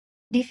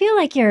Do you feel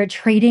like you're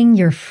trading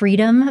your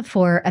freedom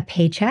for a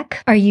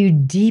paycheck? Are you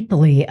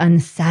deeply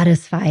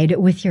unsatisfied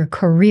with your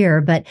career,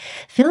 but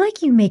feel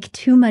like you make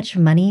too much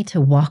money to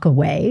walk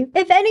away?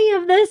 If any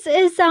of this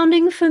is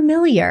sounding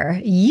familiar,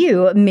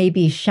 you may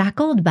be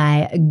shackled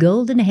by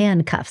golden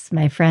handcuffs,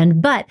 my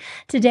friend. But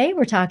today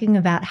we're talking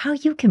about how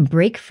you can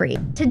break free.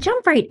 To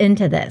jump right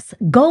into this,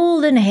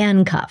 golden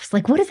handcuffs,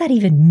 like what does that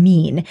even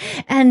mean?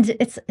 And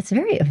it's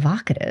very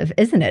evocative,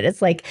 isn't it?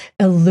 It's like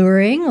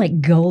alluring,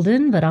 like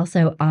golden, but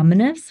also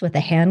ominous with the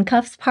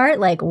handcuffs part.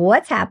 Like,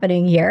 what's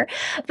happening here?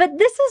 But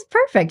this is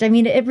perfect. I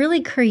mean, it really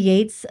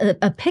creates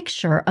a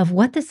picture of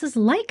what this is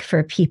like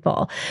for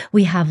people.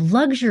 We have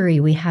luxury,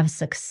 we have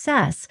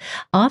success,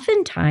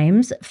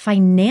 oftentimes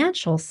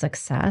financial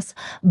success,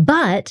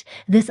 but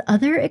this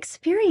other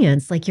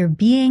experience, like you're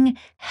being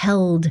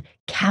held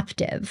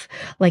captive,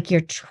 like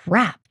you're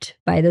trapped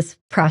by this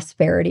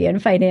prosperity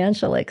and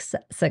financial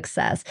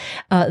success.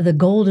 The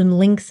golden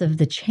links of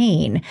the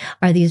chain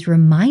are these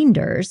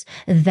reminders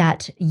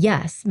that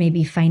yes,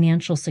 maybe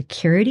financial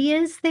security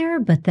is there,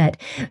 but that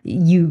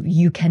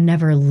you can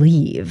never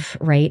leave,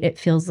 right? It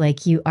feels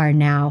like you are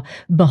now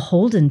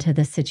beholden to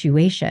the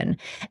situation.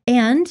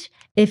 And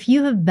if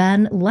you have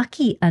been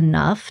lucky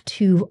enough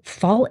to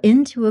fall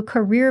into a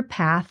career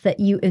path that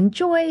you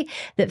enjoy,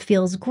 that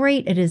feels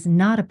great, it is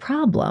not a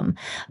problem.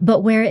 But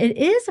where it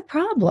is a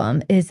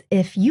problem is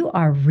if you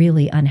are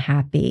really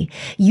unhappy,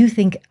 you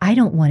think, I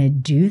don't want to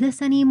do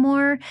this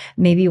anymore.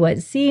 Maybe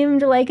what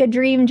seemed like a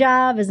dream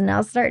job is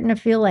now starting to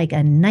feel like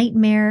a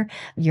nightmare.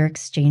 You're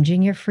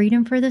exchanging your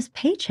freedom for this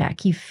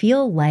paycheck. You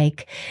feel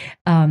like,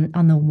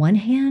 on the one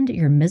hand,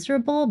 you're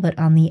miserable, but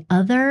on the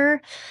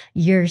other,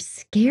 you're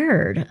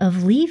scared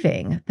of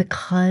leaving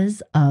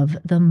because of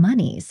the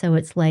money. So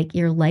it's like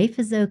your life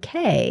is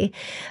okay,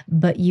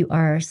 but you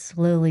are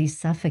slowly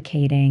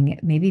suffocating,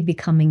 maybe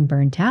becoming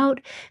burnt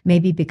out,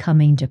 maybe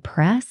becoming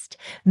depressed.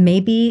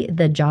 Maybe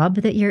the job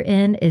that you're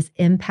in is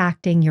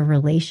impacting your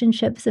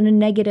relationships in a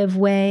negative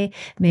way.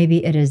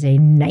 Maybe it is a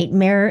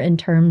nightmare in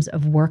terms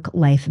of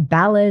work-life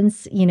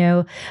balance.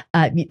 You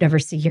never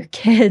see your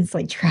kids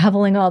like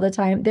traveling all the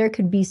time. There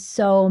could be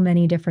so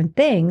many different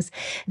things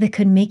that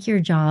could make your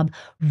job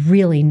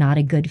really not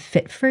a good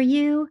fit for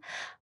you,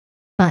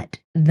 but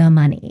the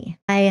money.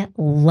 I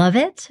love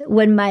it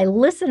when my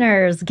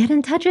listeners get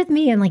in touch with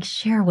me and like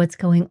share what's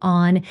going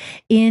on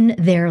in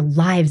their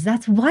lives.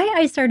 That's why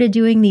I started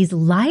doing these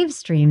live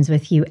streams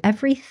with you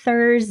every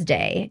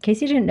Thursday. In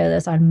case you didn't know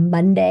this, on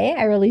Monday,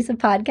 I release a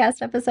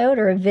podcast episode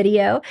or a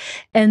video.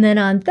 And then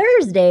on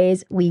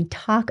Thursdays, we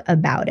talk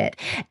about it.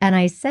 And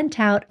I sent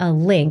out a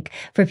link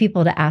for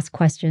people to ask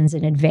questions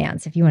in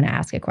advance. If you want to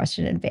ask a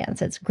question in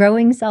advance, it's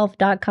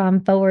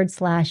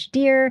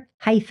growingself.com/dear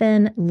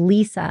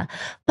Lisa.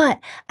 But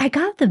I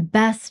got the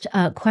best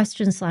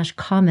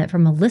question/comment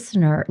from a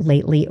listener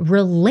lately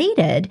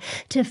related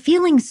to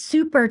feeling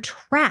super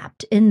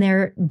trapped in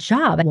their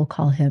job. We'll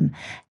call him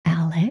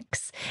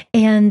Alex.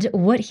 And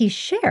what he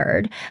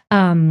shared,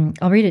 I'll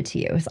read it to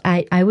you.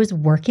 I was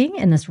working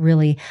in this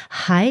really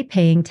high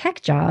paying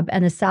tech job,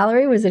 and the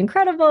salary was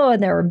incredible,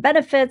 and there were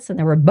benefits and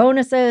there were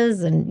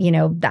bonuses, and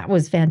that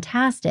was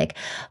fantastic.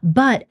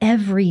 But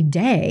every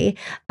day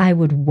I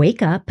would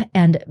wake up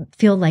and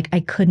feel like I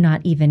could not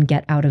even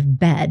get out of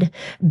bed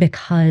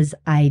because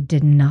I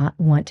did not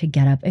want to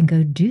get up and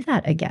go do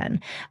that again.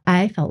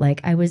 I felt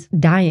like I was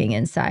dying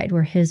inside,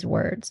 were his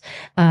words.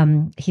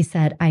 He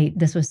said,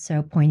 this was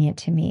so poignant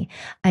to me.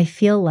 I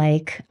feel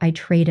like I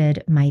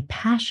traded my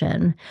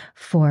passion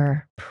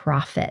for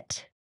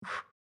profit,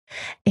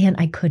 and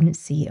I couldn't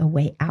see a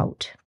way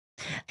out.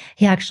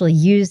 He actually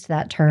used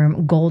that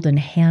term, golden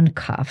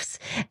handcuffs,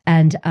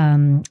 and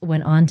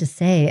went on to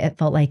say it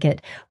felt like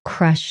it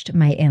crushed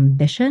my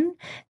ambition.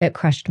 It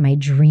crushed my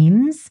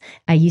dreams.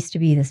 I used to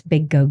be this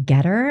big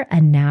go-getter,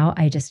 and now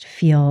I just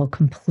feel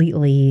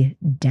completely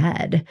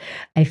dead.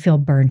 I feel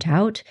burnt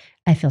out.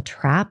 I feel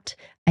trapped.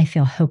 I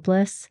feel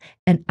hopeless,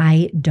 and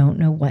I don't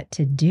know what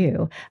to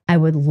do. I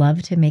would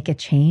love to make a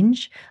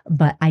change,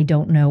 but I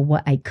don't know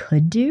what I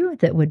could do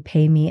that would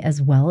pay me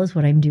as well as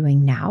what I'm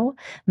doing now.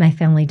 My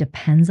family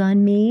depends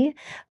on me.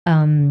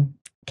 Can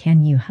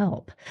you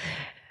help?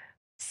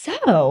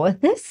 So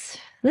this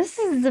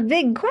is a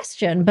big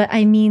question, but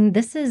I mean,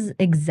 this is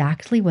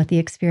exactly what the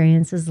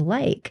experience is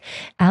like.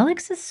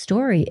 Alex's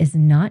story is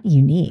not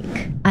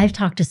unique. I've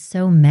talked to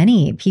so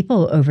many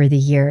people over the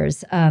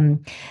years. So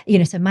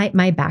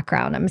my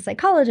background, I'm a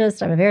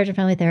psychologist, I'm a marriage and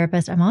family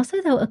therapist. I'm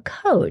also, though, a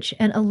coach.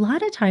 And a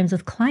lot of times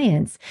with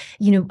clients,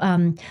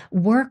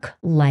 work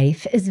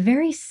life is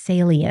very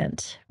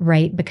salient,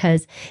 right?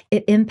 Because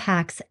it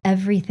impacts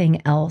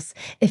everything else.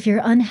 If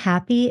you're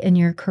unhappy in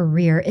your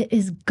career, it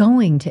is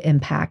going to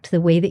impact the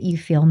way that you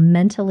feel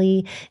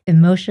mentally,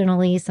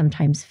 emotionally,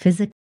 sometimes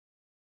physically.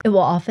 It will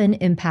often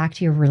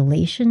impact your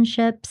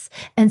relationships.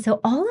 And so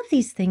all of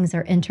these things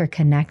are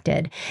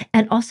interconnected.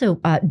 And also,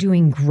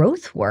 doing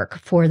growth work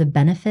for the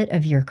benefit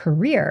of your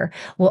career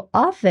will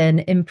often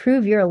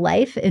improve your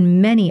life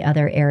in many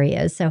other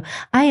areas. So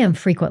I am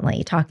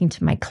frequently talking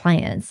to my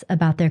clients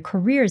about their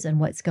careers and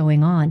what's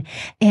going on.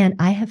 And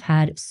I have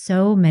had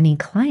so many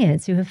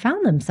clients who have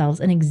found themselves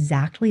in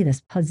exactly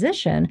this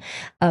position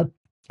of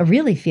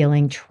really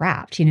feeling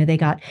trapped. They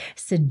got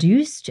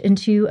seduced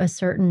into a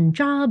certain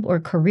job or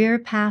career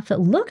path that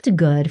looked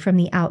good from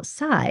the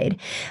outside,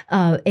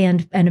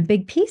 and a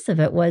big piece of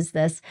it was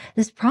this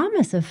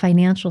promise of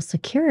financial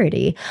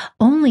security,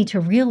 only to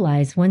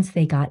realize once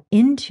they got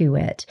into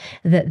it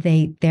that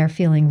they're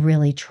feeling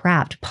really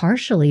trapped,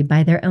 partially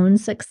by their own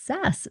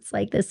success. It's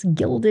like this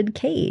gilded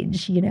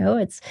cage.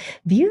 It's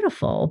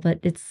beautiful, but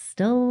it's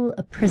still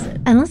a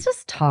prison. And let's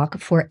just talk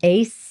for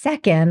a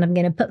second. I'm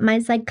going to put my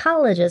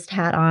psychologist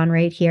hat on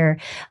right here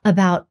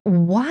about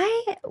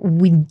why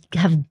we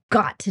have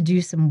got to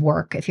do some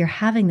work if you're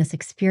having this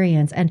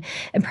experience. And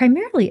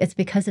primarily it's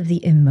because of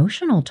the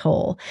emotional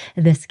toll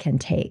this can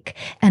take.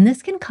 And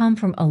this can come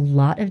from a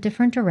lot of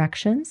different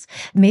directions.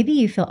 Maybe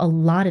you feel a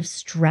lot of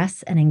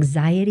stress and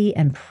anxiety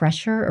and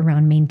pressure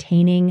around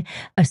maintaining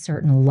a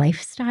certain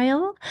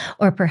lifestyle,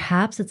 or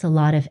perhaps it's a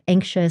lot of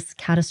anxious,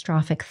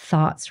 catastrophic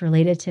thoughts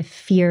related to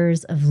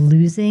fears of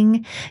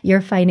losing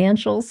your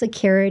financial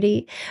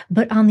security.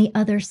 But on the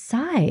other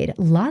side,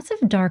 lots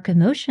of dark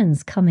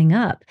emotions coming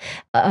up,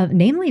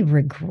 namely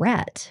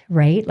regret,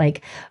 right?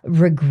 Like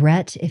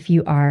regret if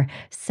you are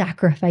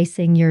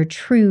sacrificing your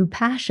true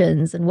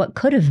passions and what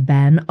could have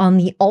been on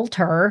the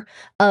altar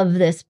of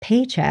this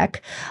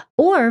paycheck.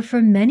 Or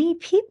for many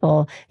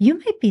people, you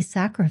might be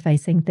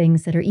sacrificing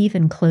things that are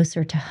even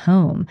closer to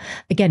home.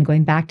 Again,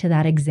 going back to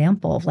that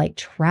example of like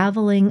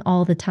traveling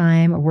all the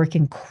time or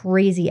working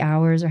crazy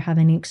hours or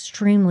having an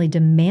extremely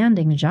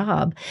demanding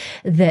job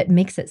that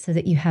makes it so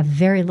that you have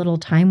very little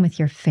time with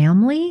your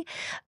family,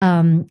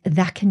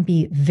 that can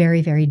be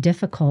very, very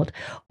difficult.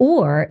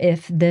 Or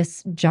if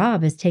this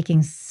job is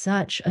taking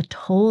such a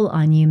toll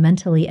on you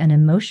mentally and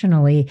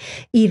emotionally,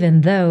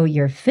 even though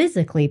you're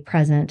physically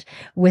present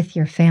with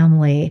your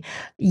family,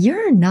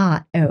 you're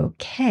not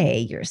okay.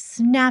 You're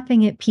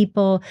snapping at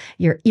people,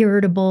 you're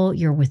irritable,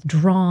 you're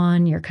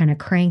withdrawn, you're kind of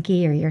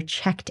cranky, or you're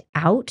checked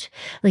out.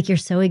 Like you're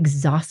so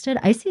exhausted.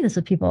 I see this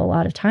with people a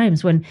lot of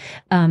times when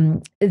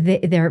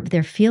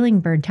they're feeling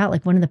burnt out.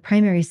 Like one of the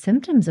primary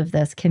symptoms of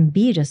this can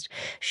be just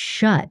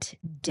shut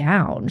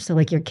down. So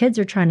like your kids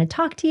are trying to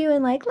talk to you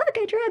and like, look,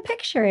 I drew a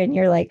picture, and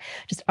you're like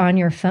just on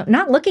your phone,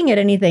 not looking at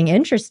anything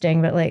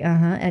interesting, but like,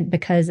 and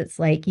because it's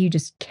like you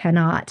just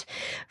cannot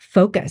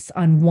focus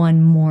on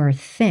one more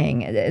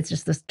thing. It's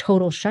just this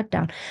total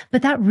shutdown.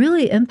 But that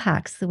really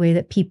impacts the way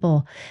that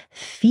people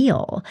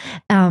feel.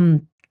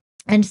 And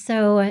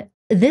so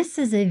this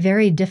is a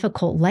very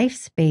difficult life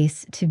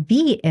space to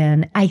be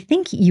in. I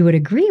think you would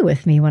agree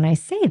with me when I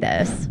say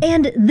this.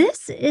 And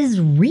this is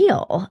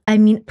real. I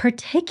mean,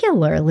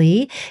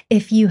 particularly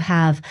if you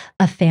have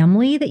a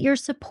family that you're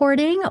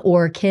supporting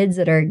or kids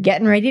that are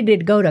getting ready to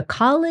go to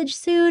college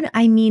soon.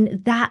 I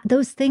mean,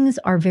 those things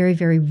are very,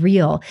 very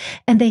real,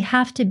 and they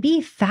have to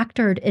be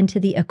factored into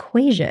the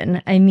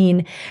equation. I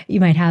mean, you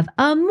might have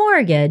a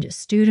mortgage,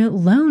 student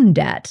loan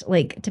debt,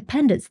 like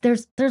dependents.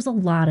 There's a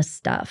lot of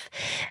stuff.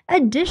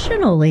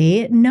 Additionally,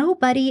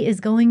 nobody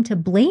is going to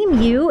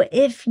blame you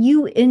if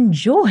you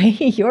enjoy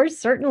your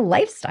certain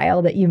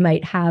lifestyle that you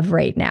might have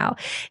right now.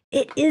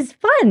 It is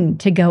fun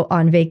to go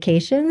on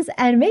vacations,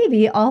 and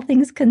maybe all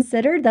things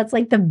considered, that's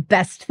like the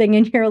best thing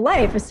in your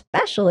life,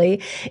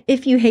 especially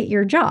if you hate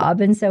your job.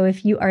 And so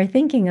if you are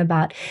thinking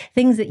about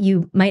things that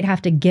you might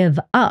have to give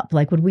up,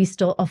 like would we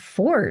still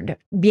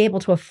be able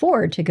to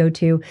afford to go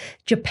to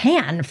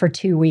Japan for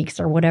 2 weeks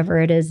or whatever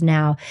it is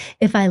now,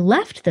 if I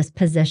left this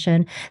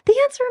position? The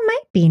answer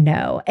might be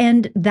no.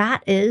 And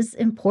that is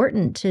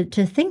important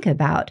to think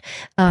about.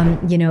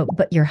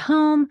 But your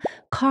home,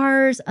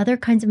 cars, other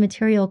kinds of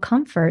material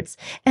comforts.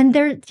 And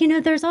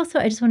there's also,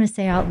 I just want to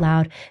say out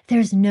loud,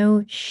 there's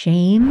no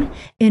shame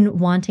in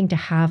wanting to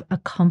have a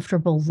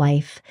comfortable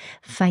life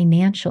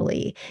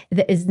financially.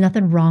 There is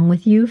nothing wrong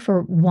with you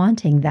for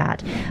wanting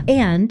that.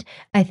 And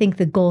I think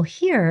the goal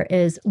here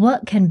is,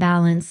 what can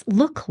balance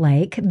look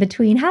like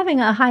between having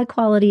a high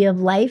quality of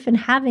life and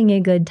having a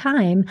good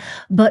time,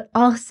 but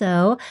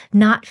also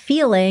not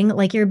feeling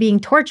like you're being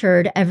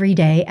tortured every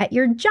day at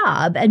your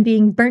job and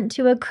being burnt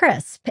to a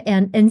crisp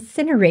and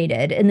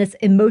incinerated in this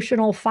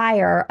emotional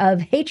fire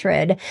of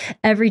hatred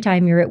every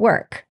time you're at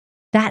work.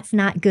 That's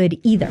not good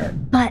either.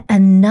 But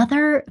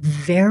another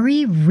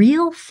very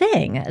real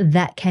thing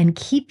that can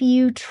keep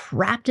you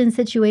trapped in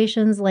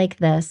situations like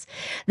this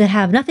that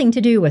have nothing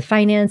to do with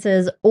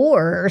finances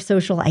or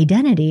social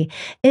identity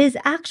is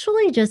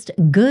actually just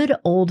good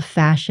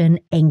old-fashioned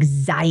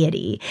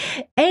anxiety.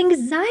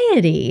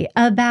 Anxiety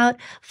about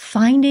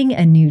finding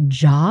a new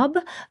job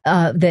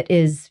that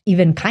is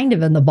even kind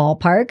of in the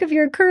ballpark of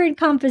your current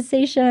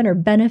compensation or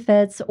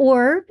benefits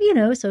or,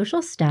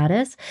 social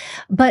status.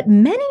 But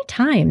many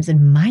times, and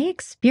in my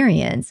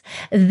experience,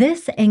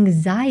 this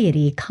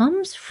anxiety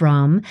comes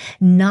from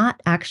not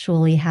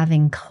actually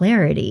having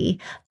clarity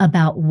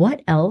about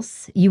what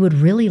else you would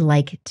really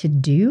like to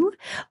do,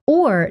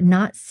 or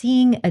not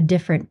seeing a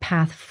different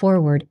path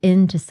forward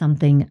into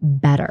something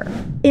better.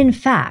 In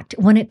fact,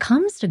 when it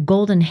comes to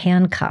golden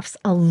handcuffs,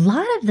 a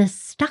lot of this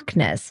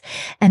stuckness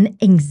and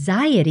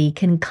anxiety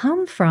can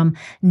come from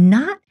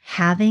not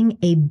having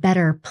a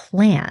better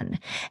plan.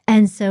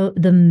 And so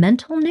the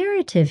mental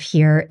narrative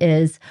here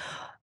is,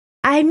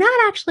 I'm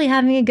not actually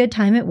having a good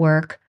time at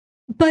work,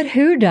 but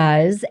who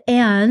does?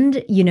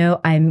 And,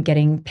 I'm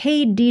getting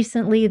paid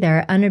decently.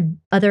 There are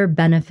other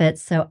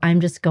benefits. So I'm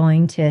just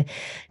going to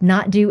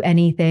not do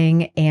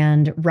anything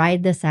and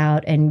ride this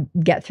out and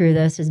get through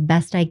this as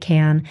best I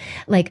can.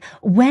 Like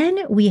when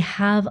we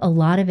have a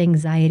lot of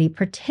anxiety,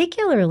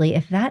 particularly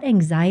if that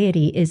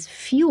anxiety is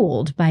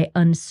fueled by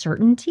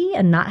uncertainty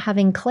and not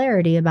having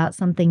clarity about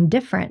something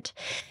different,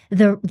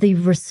 the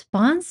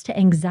response to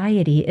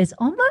anxiety is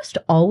almost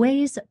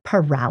always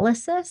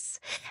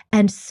paralysis.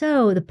 And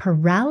so the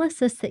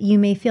paralysis that you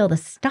may feel, the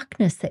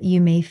stuckness that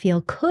you may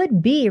feel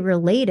could be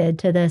related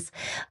to this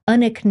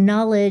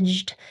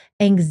unacknowledged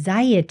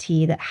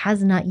anxiety that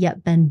has not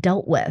yet been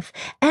dealt with.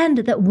 And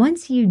that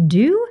once you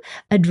do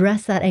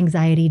address that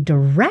anxiety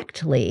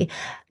directly,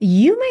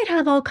 you might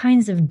have all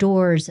kinds of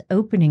doors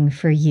opening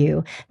for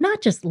you,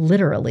 not just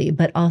literally,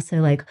 but also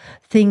like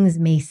things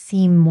may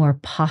seem more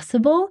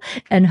possible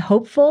and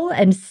hopeful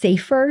and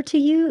safer to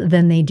you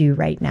than they do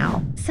right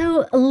now.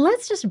 So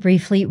let's just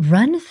briefly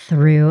run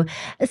through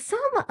some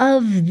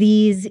of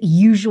these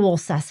usual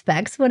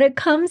suspects when it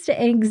comes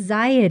to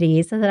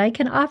anxiety so that I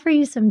can offer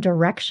you some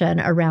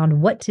direction around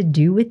what to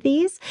do with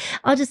these.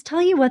 I'll just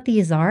tell you what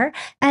these are,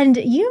 and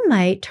you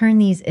might turn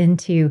these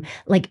into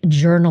like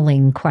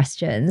journaling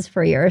questions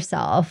for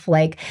yourself,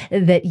 like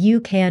that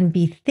you can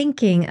be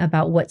thinking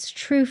about what's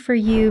true for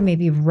you,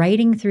 maybe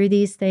writing through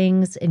these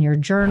things in your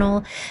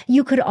journal.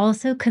 You could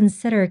also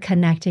consider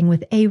connecting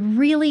with a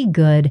really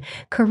good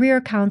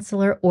career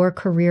counselor or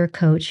career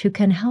coach who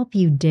can help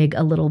you dig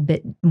a little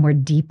bit more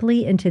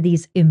deeply into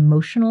these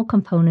emotional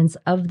components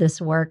of this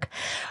work,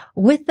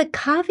 with the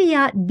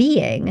caveat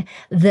being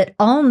that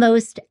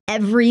almost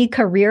every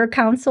career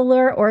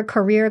counselor or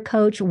career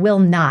coach will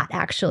not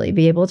actually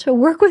be able to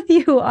work with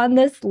you on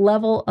this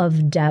level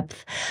of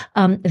depth.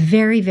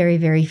 Very, very,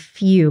 very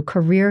few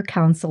career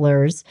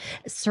counselors,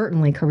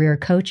 certainly career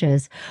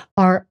coaches,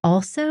 are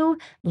also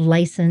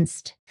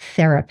licensed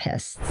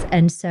therapists.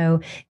 And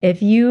so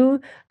if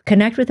you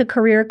connect with a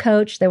career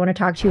coach, they want to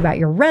talk to you about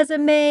your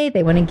resume,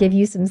 they want to give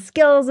you some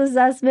skills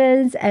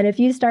assessments, and if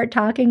you start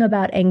talking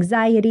about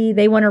anxiety,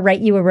 they want to write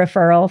you a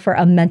referral for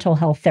a mental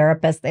health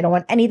therapist. They don't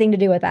want anything to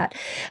do with that.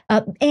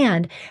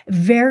 And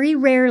very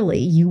rarely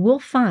you will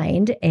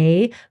find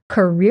a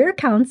career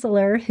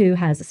counselor who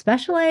has a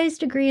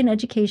specialized degree in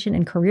education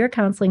and career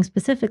counseling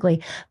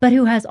specifically, but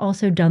who has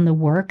also done the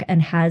work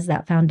and has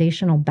that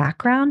foundational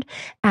background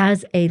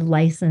as a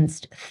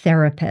licensed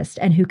therapist,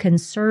 and who can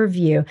serve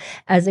you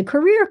as a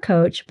career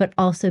coach, but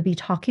also be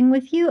talking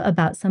with you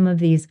about some of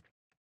these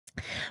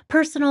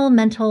personal,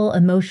 mental,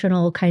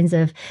 emotional kinds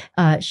of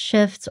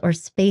shifts or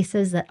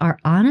spaces that are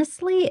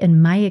honestly,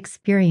 in my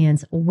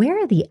experience,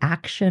 where the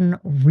action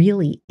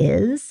really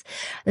is.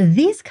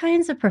 These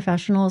kinds of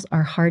professionals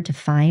are hard to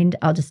find.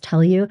 I'll just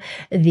tell you,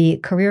 the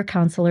career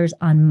counselors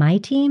on my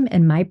team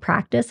and my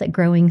practice at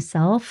Growing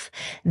Self,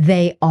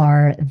 they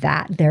are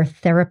that. They're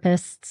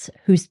therapists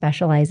who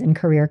specialize in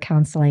career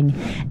counseling.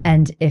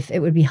 And if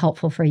it would be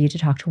helpful for you to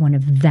talk to one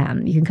of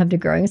them, you can come to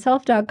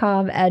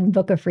growingself.com and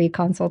book a free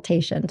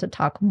consultation to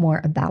talk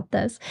more about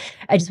this.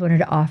 I just wanted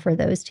to offer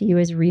those to you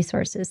as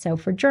resources. So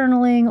for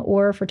journaling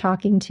or for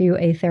talking to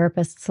a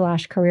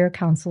therapist/career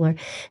counselor,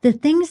 the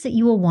things that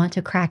you will want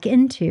to crack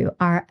into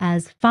are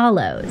as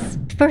follows.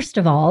 First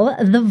of all,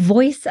 the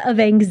voice of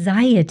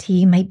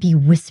anxiety might be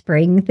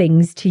whispering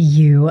things to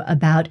you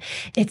about,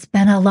 it's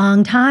been a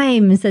long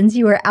time since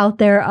you were out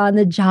there on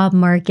the job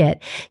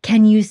market.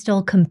 Can you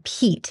still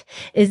compete?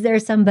 Is there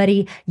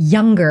somebody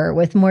younger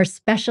with more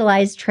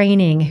specialized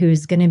training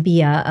who's going to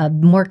be a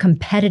more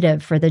competitive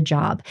for the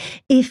job?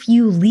 If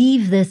you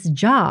leave this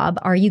job,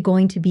 are you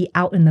going to be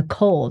out in the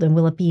cold, and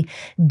will it be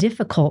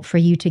difficult for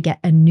you to get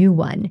a new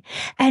one?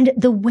 And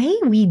the way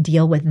we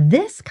deal with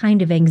this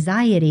kind of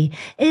anxiety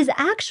is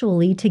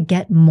actually to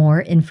get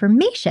more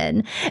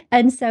information.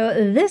 And so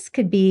this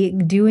could be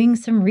doing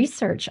some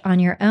research on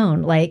your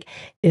own. Like,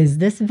 is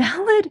this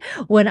valid?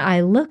 When I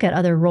look at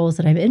other roles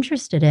that I'm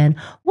interested in,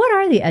 what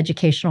are the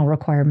educational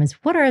requirements?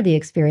 What are the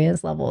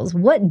experience levels?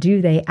 What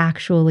do they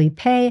actually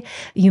pay?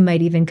 You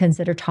might even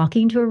consider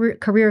talking to a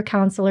career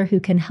counselor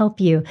who can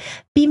help you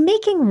be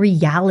making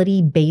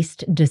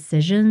reality-based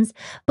decisions,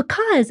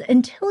 because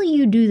until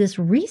you do this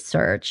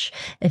research,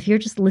 if you're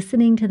just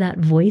listening to that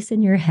voice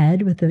in your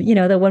head with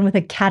the one with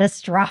a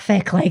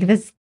catastrophic, like,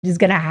 this is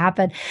going to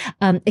happen,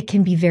 it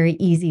can be very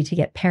easy to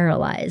get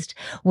paralyzed.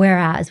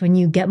 Whereas when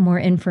you get more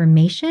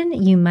information,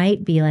 you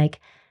might be like,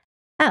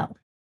 oh,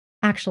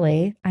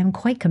 Actually, I'm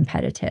quite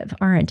competitive,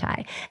 aren't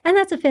I? And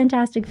that's a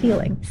fantastic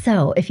feeling.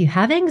 So, if you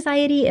have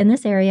anxiety in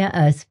this area,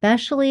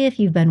 especially if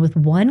you've been with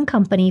one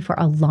company for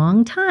a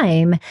long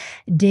time,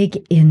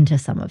 dig into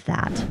some of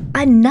that.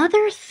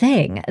 Another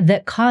thing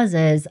that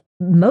causes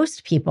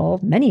most people,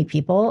 many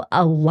people,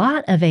 a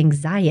lot of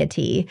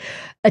anxiety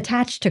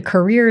attached to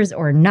careers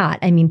or not.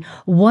 I mean,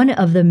 one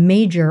of the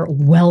major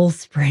well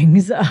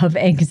springs of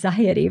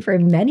anxiety for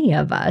many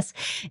of us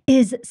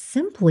is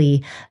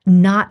simply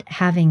not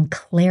having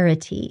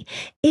clarity.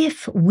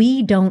 If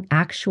we don't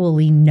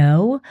actually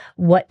know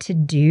what to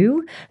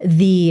do,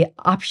 the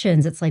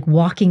options, it's like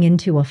walking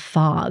into a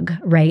fog,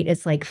 right?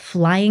 It's like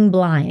flying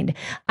blind.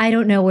 I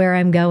don't know where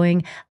I'm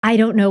going. I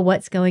don't know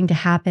what's going to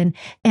happen.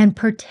 And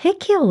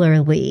particularly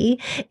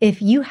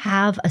if you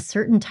have a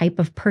certain type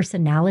of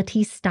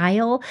personality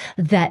style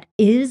that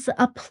is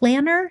a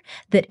planner,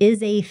 that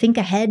is a think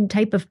ahead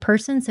type of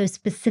person. So,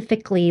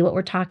 specifically, what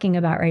we're talking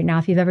about right now,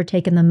 if you've ever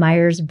taken the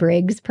Myers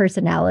Briggs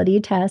personality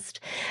test,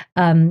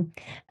 um,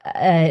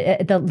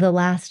 the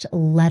last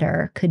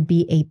letter could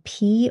be a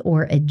P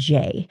or a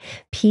J.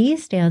 P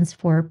stands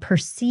for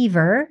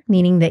perceiver,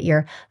 meaning that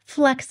you're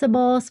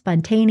flexible,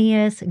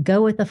 spontaneous,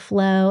 go with the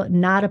flow,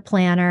 not a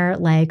planner,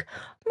 like,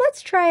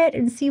 let's try it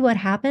and see what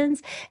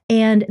happens.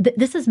 And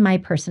this is my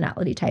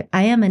personality type.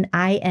 I am an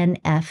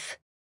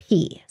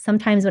INFP.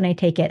 Sometimes when I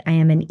take it, I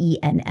am an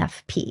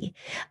ENFP.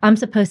 I'm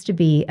supposed to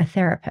be a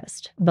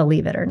therapist,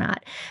 believe it or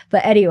not.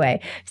 But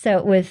anyway,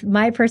 so with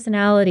my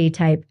personality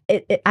type,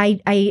 I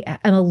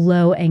am a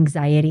low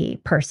anxiety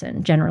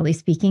person, generally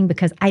speaking,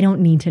 because I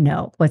don't need to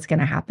know what's going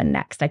to happen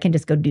next. I can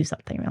just go do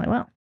something. I'm like,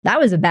 well, that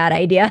was a bad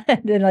idea.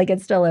 Then like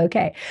it's still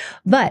okay.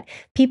 But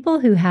people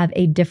who have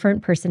a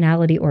different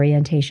personality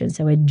orientation,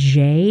 so a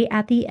J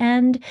at the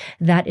end,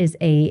 that is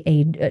a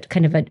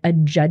kind of a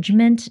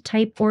judgment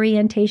type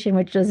orientation,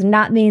 which does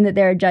not mean that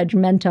they're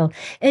judgmental.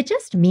 It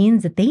just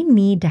means that they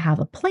need to have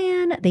a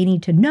plan. They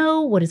need to know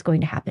what is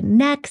going to happen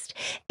next.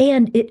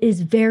 And it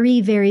is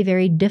very, very,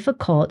 very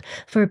difficult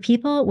for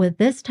people with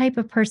this type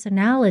of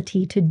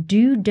personality to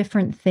do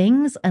different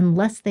things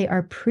unless they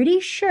are pretty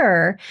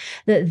sure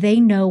that they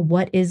know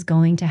what is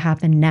going to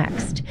happen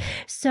next.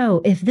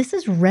 So if this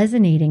is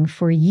resonating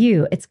for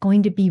you, it's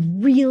going to be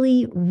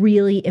really,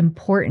 really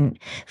important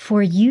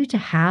for you to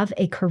have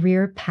a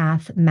career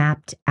path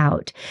mapped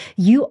out.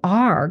 You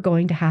are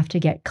going to have to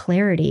get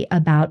clarity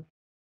about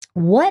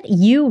what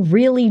you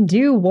really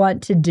do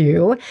want to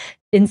do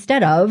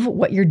instead of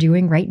what you're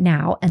doing right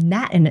now. And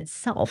that in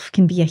itself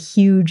can be a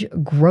huge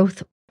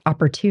growth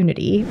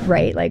opportunity,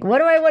 right? Like, what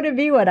do I want to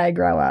be when I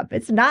grow up?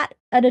 It's not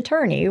an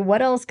attorney.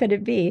 What else could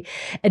it be?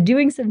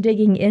 Doing some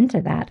digging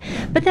into that.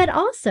 But then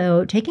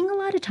also taking a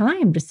lot of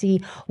time to see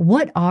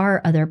what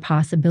are other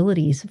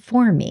possibilities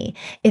for me.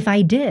 If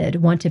I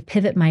did want to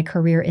pivot my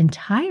career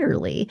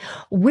entirely,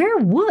 where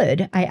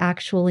would I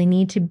actually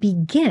need to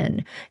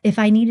begin? If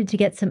I needed to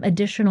get some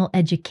additional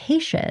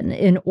education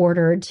in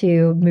order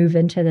to move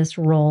into this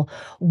role,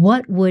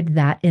 what would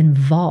that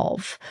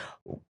involve?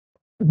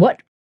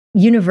 What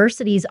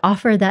universities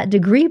offer that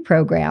degree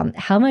program?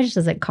 How much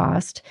does it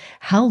cost?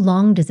 How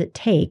long does it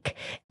take?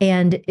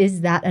 And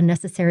is that a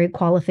necessary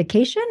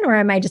qualification? Or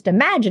am I just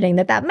imagining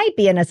that that might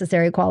be a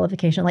necessary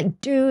qualification?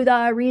 Like, do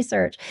the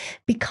research.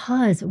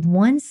 Because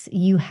once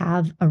you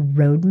have a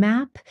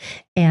roadmap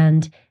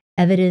and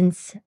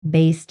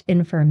evidence-based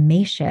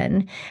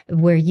information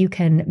where you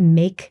can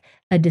make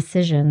a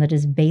decision that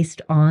is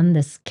based on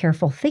this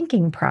careful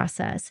thinking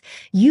process,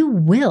 you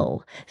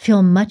will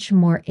feel much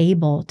more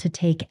able to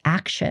take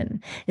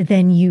action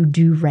than you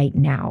do right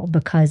now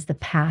because the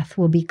path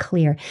will be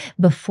clear.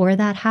 Before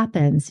that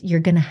happens, you're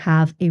going to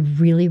have a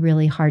really,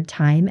 really hard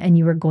time and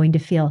you are going to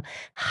feel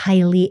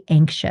highly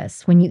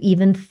anxious when you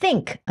even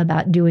think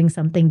about doing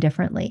something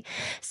differently.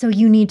 So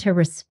you need to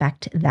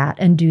respect that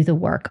and do the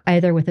work,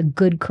 either with a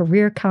good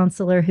career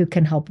counselor who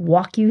can help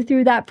walk you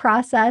through that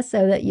process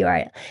so that you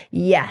are,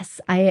 yes,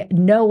 I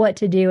know what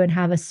to do and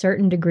have a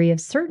certain degree of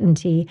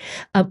certainty,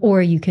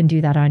 or you can do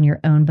that on your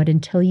own. But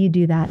until you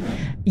do that,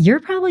 you're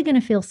probably going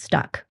to feel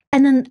stuck.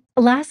 And then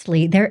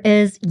lastly, there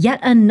is yet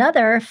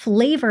another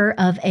flavor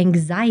of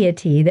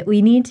anxiety that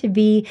we need to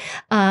be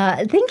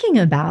thinking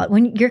about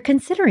when you're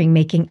considering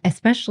making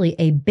especially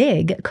a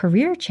big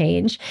career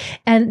change.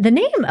 And the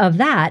name of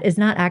that is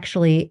not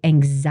actually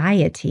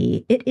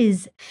anxiety. It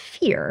is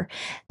fear,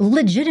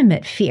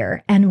 legitimate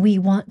fear. And we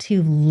want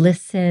to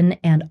listen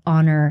and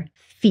honor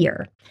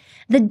fear.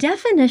 The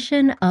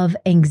definition of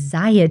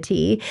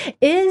anxiety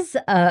is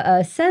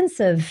a sense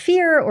of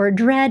fear or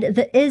dread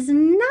that is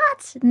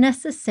not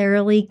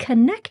necessarily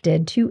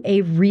connected to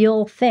a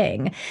real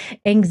thing.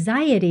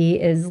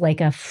 Anxiety is like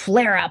a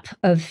flare up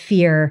of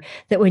fear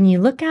that when you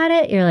look at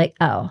it, you're like,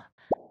 oh,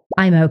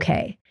 I'm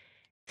okay.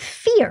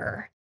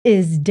 Fear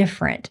is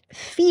different.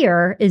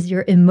 Fear is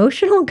your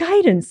emotional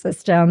guidance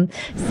system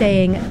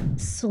saying,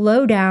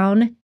 slow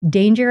down,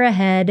 danger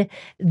ahead.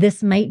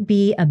 This might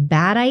be a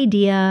bad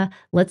idea.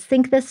 Let's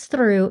think this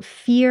through.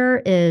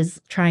 Fear is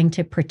trying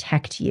to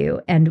protect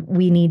you. And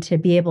we need to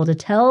be able to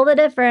tell the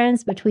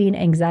difference between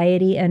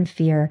anxiety and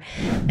fear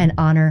and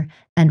honor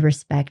and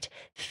respect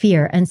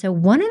fear. And so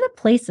one of the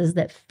places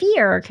that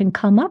fear can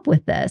come up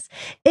with this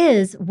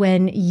is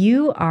when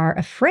you are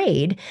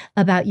afraid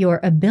about your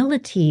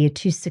ability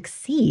to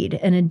succeed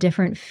in a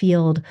different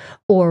field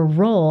or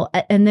role.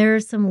 And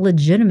there's some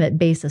legitimate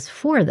basis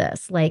for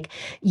this. Like,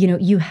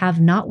 you have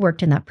not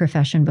worked in that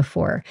profession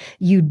before.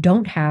 You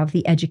don't have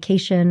the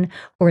education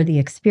or the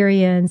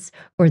experience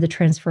or the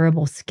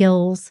transferable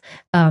skills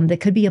that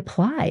could be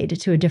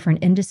applied to a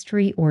different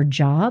industry or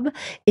job.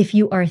 If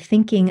you are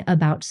thinking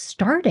about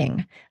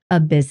starting a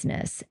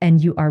business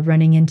and you are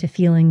running into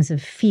feelings of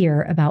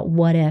fear about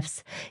what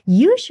ifs,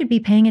 you should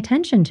be paying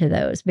attention to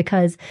those,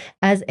 because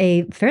as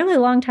a fairly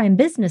long-time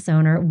business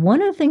owner,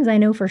 one of the things I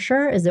know for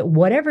sure is that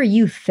whatever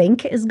you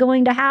think is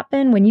going to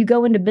happen when you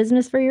go into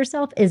business for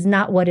yourself is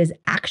not what is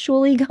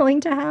actually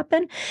going to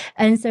happen.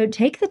 And so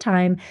take the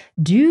time,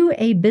 do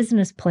a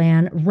business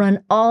plan,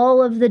 run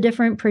all of the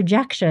different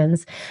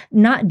projections,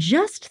 not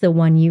just the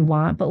one you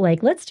want, but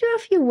like, let's do a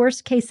few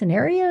worst case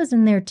scenarios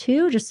in there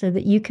too, just so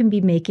that you can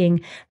be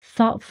making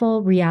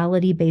thoughtful,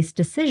 reality-based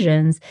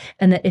decisions.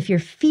 And that if your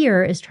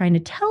fear is trying to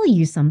tell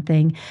you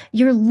something,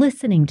 you're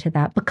listening to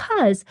that.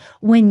 Because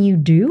when you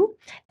do,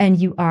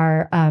 and you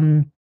are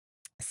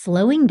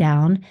slowing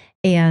down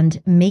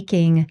and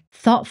making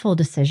thoughtful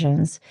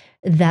decisions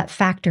that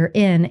factor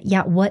in,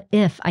 yeah, what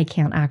if I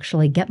can't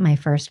actually get my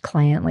first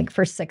client like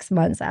for 6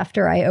 months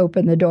after I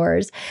open the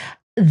doors?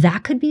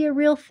 That could be a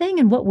real thing.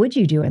 And what would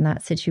you do in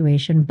that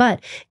situation?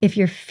 But if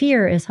your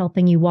fear is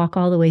helping you walk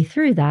all the way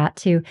through that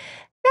to,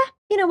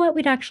 you know what,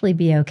 we'd actually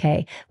be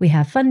okay. We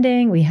have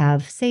funding, we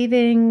have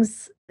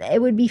savings,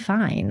 it would be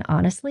fine,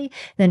 honestly.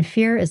 Then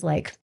fear is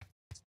like,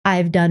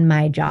 I've done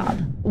my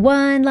job.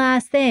 One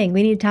last thing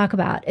we need to talk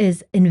about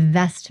is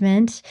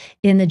investment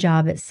in the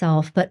job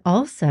itself, but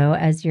also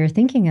as you're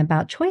thinking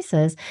about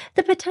choices,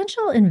 the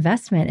potential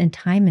investment in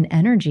time and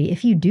energy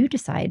if you do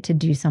decide to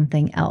do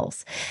something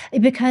else.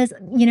 Because,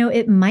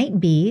 it might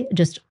be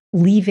just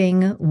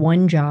leaving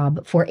one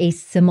job for a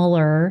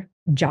similar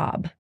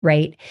job,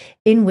 right?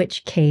 In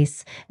which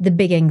case, the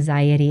big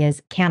anxiety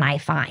is, can I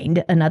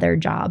find another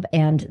job?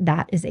 And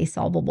that is a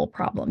solvable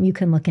problem. You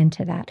can look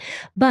into that.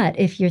 But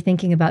if you're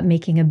thinking about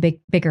making a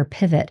bigger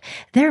pivot,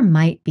 there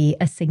might be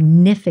a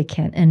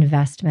significant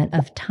investment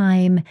of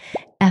time,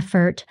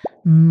 effort,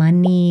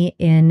 money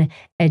in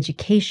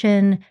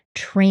education,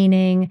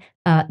 training,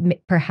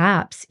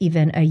 perhaps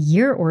even a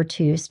year or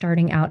two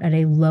starting out at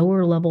a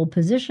lower level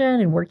position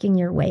and working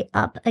your way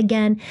up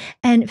again,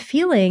 and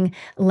feeling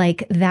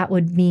like that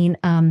would mean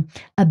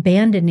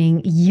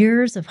abandoning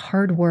years of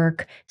hard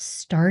work,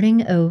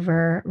 starting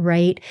over,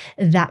 right?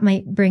 That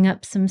might bring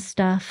up some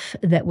stuff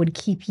that would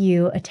keep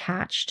you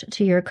attached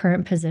to your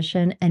current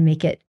position and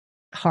make it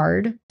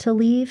hard to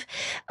leave.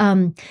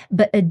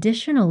 But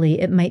additionally,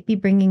 it might be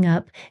bringing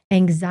up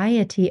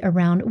anxiety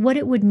around what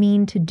it would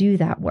mean to do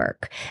that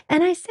work.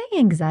 And I say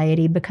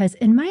anxiety because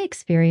in my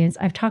experience,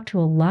 I've talked to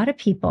a lot of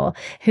people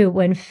who,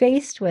 when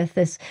faced with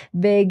this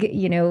big,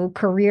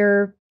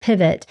 career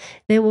pivot,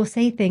 they will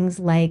say things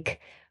like,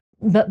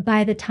 but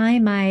by the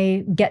time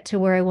I get to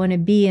where I want to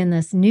be in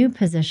this new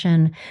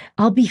position,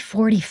 I'll be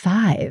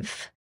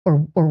 45 or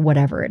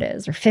whatever it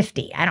is, or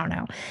 50, I don't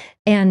know.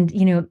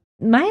 And,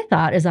 my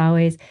thought is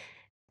always,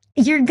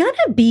 you're going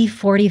to be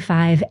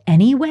 45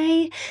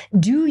 anyway.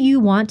 Do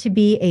you want to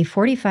be a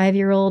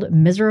 45-year-old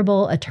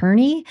miserable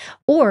attorney?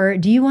 Or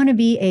do you want to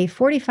be a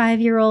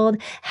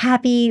 45-year-old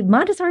happy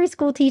Montessori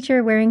school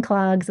teacher wearing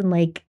clogs and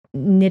like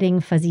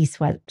knitting fuzzy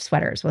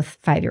sweaters with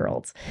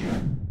 5-year-olds?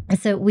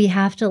 So we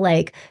have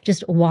to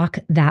just walk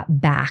that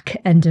back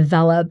and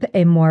develop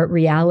a more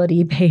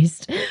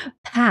reality-based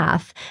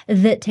path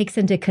that takes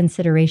into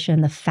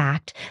consideration the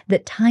fact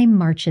that time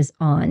marches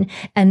on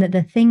and that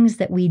the things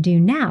that we do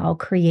now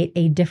create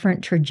a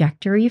different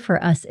trajectory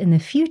for us in the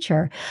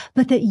future,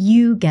 but that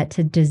you get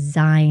to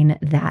design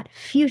that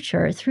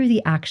future through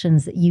the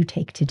actions that you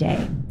take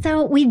today.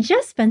 So we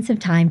just spent some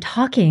time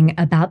talking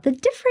about the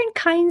different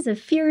kinds of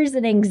fears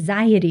and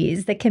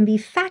anxieties that can be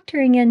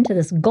factoring into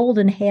this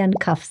golden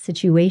handcuff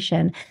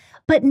situation.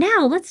 But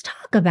now let's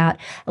talk about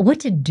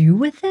what to do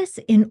with this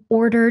in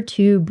order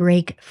to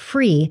break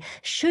free,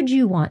 should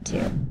you want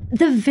to.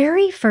 The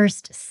very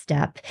first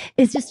step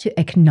is just to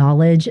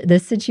acknowledge the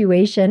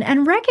situation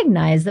and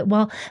recognize that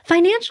while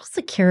financial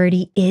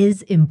security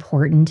is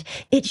important,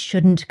 it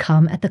shouldn't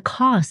come at the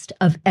cost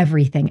of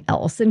everything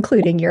else,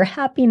 including your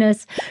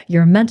happiness,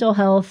 your mental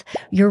health,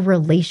 your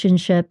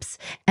relationships.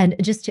 And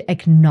just to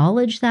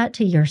acknowledge that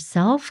to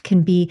yourself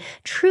can be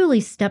truly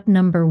step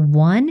number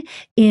one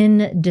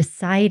in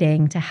deciding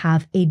looking to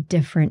have a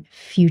different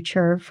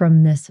future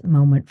from this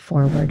moment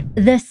forward.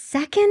 The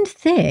second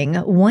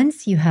thing,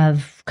 once you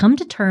have come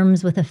to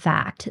terms with the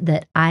fact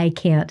that I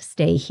can't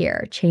stay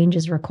here, change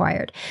is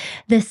required.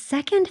 The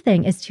second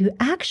thing is to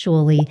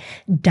actually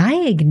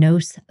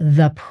diagnose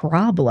the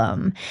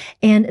problem.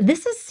 And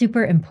this is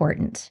super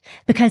important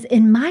because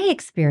in my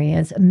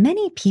experience,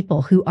 many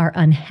people who are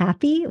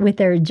unhappy with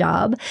their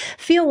job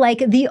feel like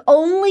the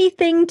only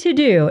thing to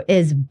do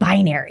is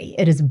binary.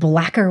 It is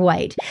black or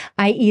white.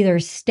 I either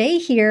stay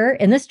here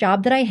in this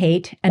job that I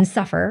hate and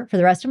suffer for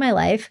the rest of my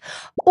life,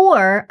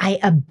 or I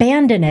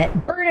abandon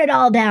it, burn it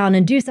all down,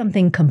 and do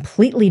something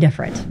completely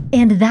different.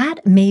 And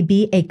that may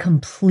be a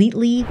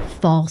completely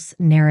false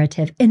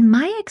narrative. In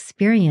my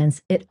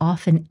experience, it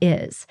often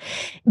is.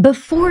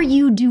 Before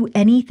you do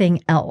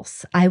anything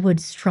else, I would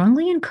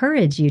strongly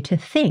encourage you to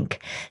think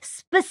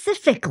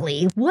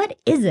specifically, what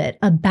is it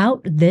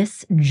about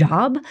this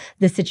job,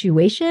 this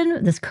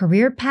situation, this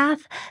career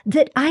path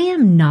that I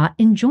am not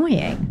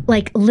enjoying?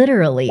 Like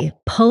literally,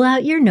 pull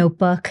out your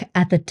notebook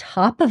at the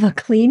top of a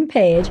clean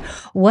page.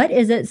 What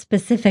is it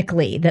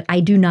specifically that I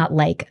do not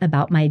like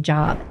about my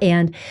job?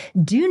 And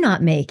do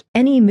not make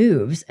any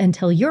moves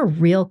until you're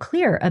real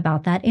clear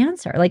about that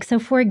answer. Like, so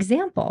for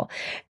example,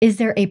 is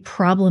there a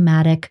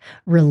problematic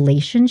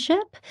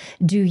relationship?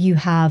 Do you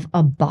have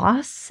a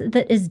boss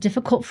that is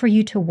difficult for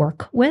you to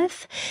work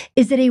with?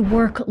 Is it a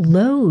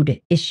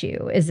workload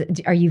issue?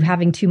 Are you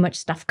having too much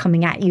stuff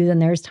coming at you than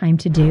there's time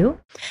to do?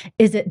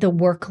 Is it the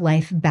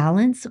work-life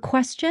balance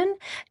question?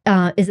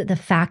 Is it the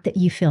fact that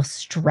you feel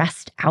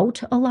stressed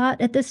out a lot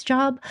at this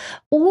job?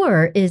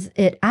 Or is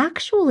it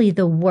actually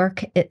the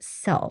work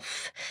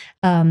itself?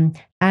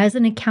 As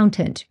an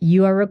accountant,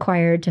 you are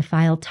required to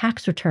file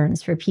tax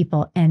returns for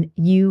people and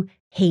you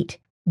hate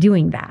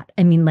doing that.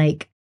 I mean,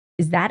 like,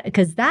 is that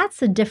because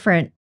that's a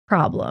different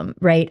problem,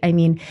 right? I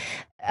mean,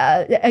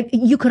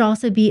 you could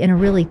also be in a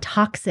really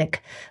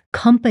toxic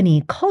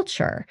company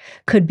culture,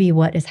 could be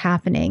what is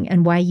happening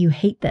and why you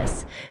hate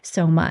this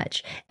so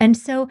much. And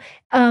so,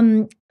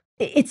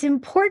 it's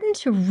important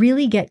to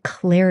really get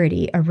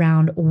clarity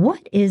around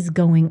what is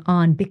going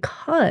on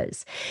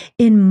because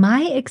in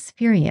my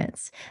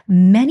experience,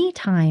 many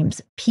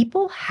times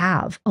people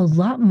have a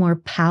lot more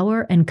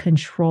power and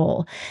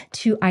control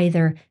to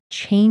either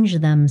change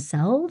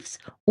themselves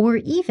or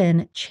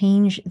even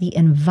change the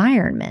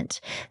environment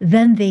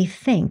than they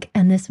think.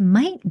 And this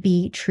might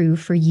be true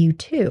for you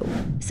too.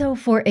 So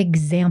for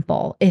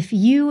example, if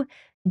you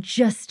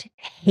just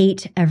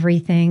hate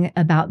everything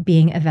about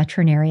being a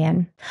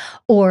veterinarian,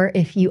 or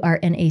if you are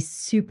in a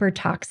super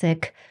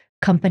toxic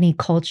company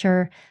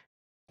culture,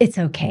 it's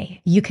okay.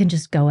 You can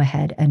just go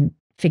ahead and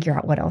figure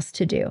out what else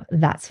to do.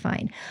 That's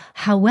fine.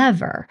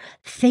 However,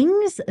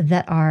 things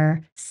that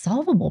are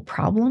solvable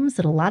problems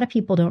that a lot of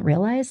people don't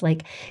realize,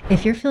 like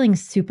if you're feeling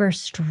super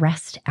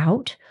stressed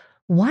out,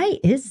 why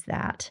is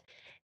that?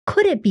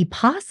 Could it be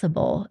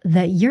possible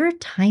that your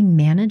time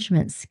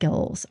management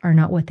skills are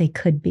not what they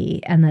could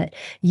be and that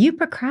you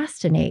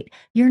procrastinate?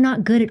 You're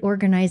not good at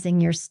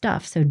organizing your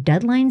stuff. So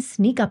deadlines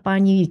sneak up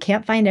on you. You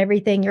can't find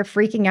everything. You're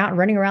freaking out and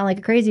running around like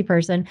a crazy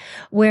person.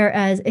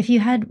 Whereas if you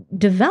had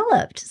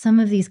developed some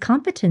of these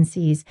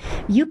competencies,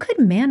 you could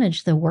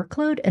manage the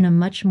workload in a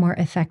much more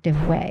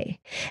effective way.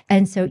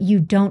 And so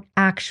you don't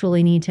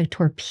actually need to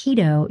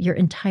torpedo your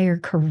entire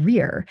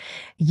career.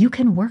 You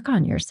can work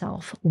on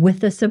yourself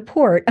with the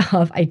support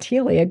of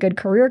ideally a good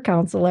career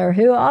counselor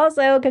who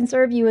also can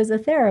serve you as a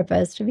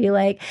therapist to be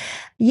like,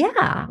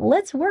 yeah,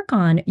 let's work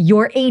on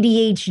your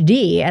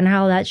ADHD and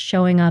how that's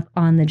showing up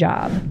on the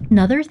job.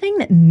 Another thing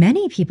that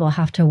many people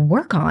have to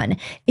work on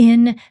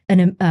in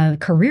a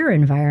career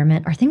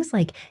environment are things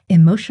like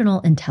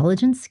emotional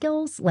intelligence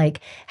skills,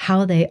 like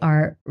how they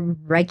are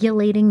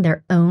regulating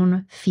their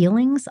own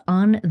feelings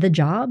on the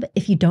job.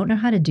 If you don't know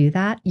how to do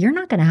that, you're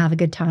not going to have a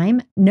good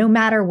time no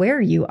matter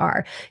where you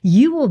are.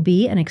 You will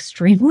be an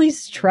extremely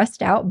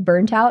stressed out,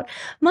 burnt out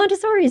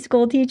Montessori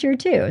school teacher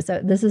too. So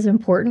this is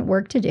important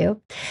work to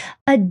do.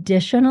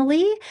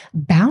 Additionally,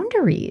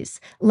 boundaries.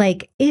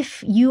 Like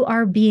if you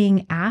are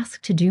being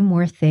asked to do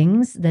more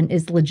things than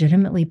is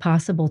legitimately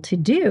possible to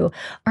do,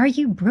 are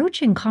you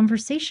broaching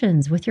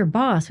conversations with your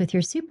boss, with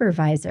your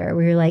supervisor,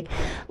 where you're like,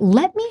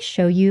 let me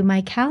show you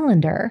my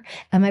calendar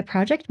and my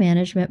project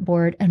management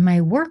board and my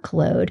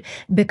workload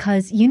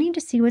because you need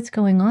to see what's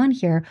going on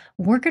here.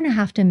 We're going to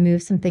have to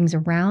move some things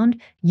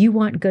around. You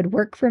want good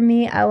work from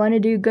me. I want to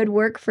do good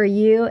work for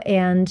you.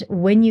 And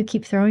when you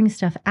keep throwing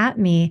stuff at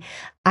me,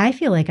 I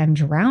feel like I'm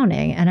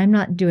drowning and I'm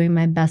not doing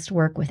my best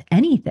work with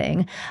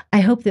anything.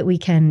 I hope that we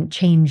can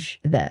change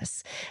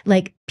this.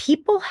 Like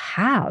people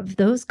have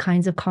those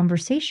kinds of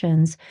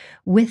conversations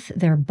with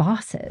their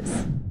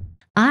bosses.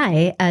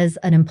 I, as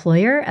an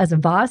employer, as a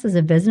boss, as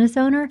a business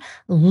owner,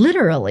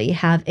 literally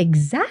have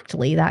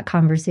exactly that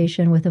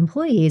conversation with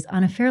employees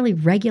on a fairly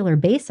regular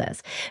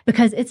basis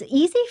because it's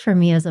easy for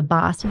me as a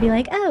boss to be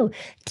like, oh,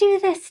 do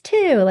this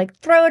too, like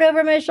throw it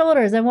over my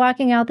shoulders and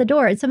walking out the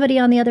door. And somebody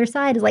on the other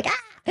side is like,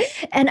 ah,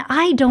 And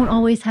I don't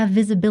always have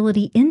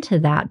visibility into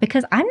that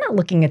because I'm not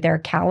looking at their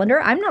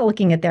calendar. I'm not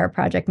looking at their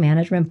project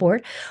management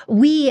board.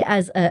 We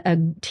as a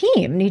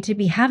team need to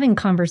be having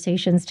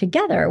conversations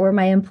together where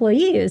my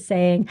employee is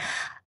saying,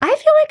 I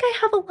feel like I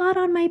have a lot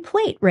on my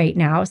plate right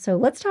now. So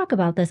let's talk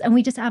about this. And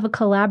we just have a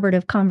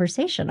collaborative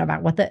conversation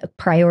about what the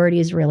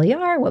priorities really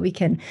are, what we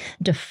can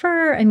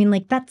defer. I mean,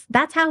 like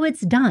that's how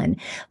it's done.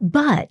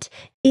 But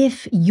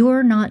if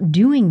you're not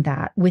doing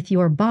that with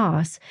your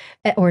boss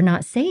or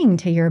not saying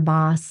to your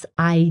boss,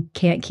 I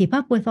can't keep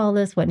up with all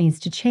this, what needs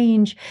to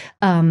change,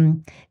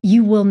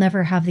 you will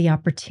never have the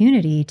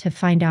opportunity to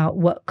find out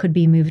what could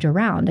be moved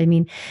around. I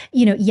mean,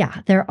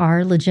 yeah, there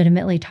are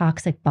legitimately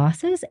toxic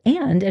bosses.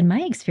 And in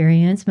my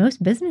experience,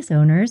 most business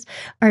owners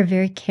are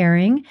very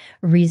caring,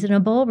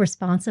 reasonable,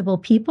 responsible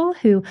people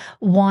who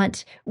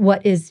want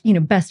what is,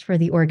 best for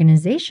the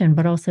organization,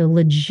 but also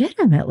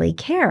legitimately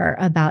care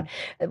about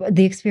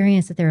the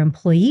experience that their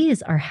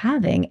employees are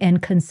having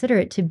and consider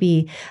it to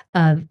be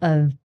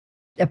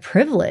a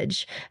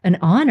privilege, an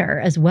honor,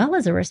 as well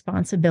as a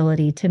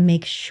responsibility to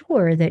make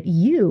sure that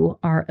you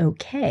are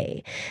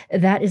okay.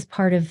 That is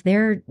part of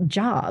their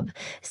job.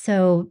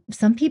 So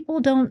some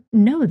people don't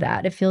know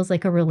that. It feels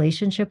like a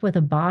relationship with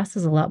a boss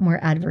is a lot more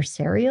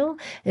adversarial.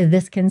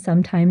 This can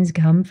sometimes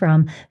come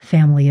from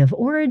family of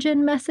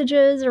origin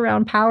messages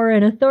around power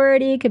and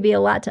authority. It could be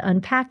a lot to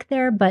unpack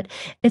there, but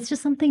it's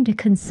just something to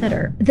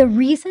consider. The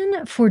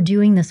reason for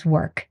doing this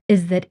work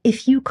is that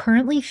if you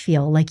currently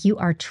feel like you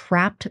are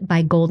trapped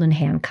by golden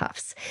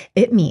handcuffs,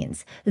 it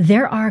means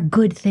there are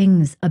good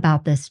things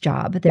about this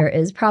job. There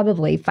is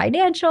probably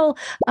financial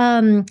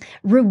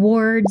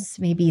rewards,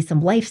 maybe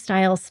some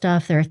lifestyle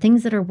stuff. There are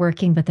things that are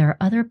working, but there are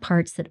other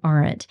parts that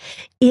aren't.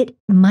 It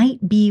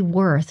might be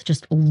worth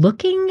just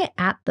looking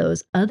at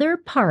those other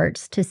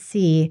parts to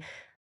see,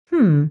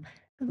 hmm,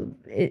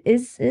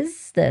 is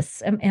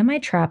this, am I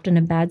trapped in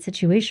a bad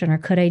situation, or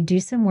could I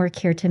do some work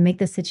here to make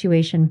the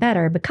situation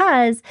better?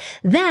 Because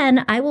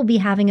then I will be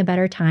having a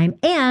better time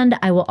and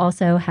I will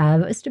also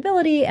have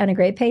stability and a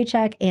great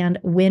paycheck and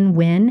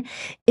win-win.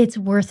 It's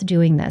worth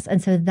doing this.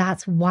 And so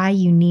that's why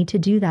you need to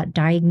do that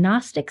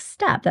diagnostic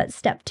step, that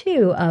step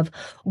 2 of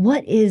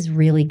what is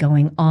really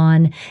going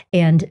on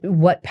and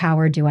what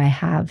power do I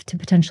have to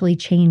potentially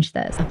change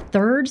this. A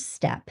third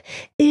step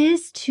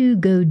is to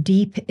go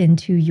deep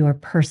into your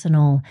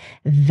personal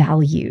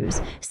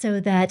values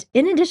so that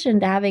in addition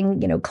to having,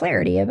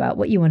 clarity about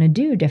what you want to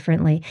do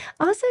differently,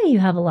 also you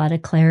have a lot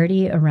of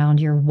clarity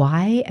around your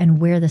why and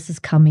where this is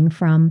coming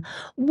from.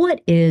 What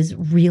is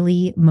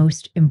really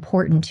most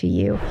important to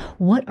you?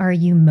 What are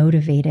you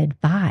motivated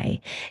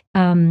by?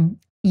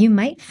 You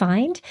might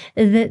find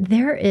that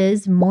there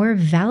is more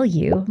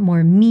value,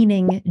 more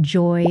meaning,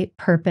 joy,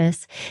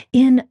 purpose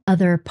in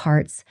other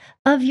parts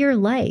of your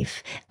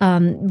life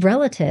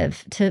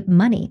relative to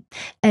money.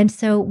 And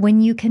so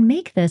when you can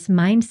make this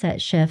mindset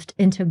shift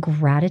into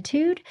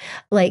gratitude,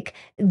 like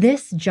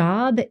this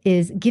job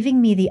is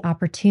giving me the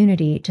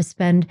opportunity to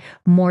spend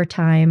more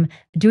time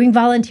doing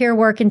volunteer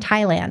work in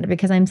Thailand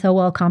because I'm so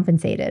well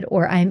compensated,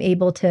 or I'm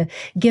able to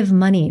give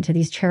money to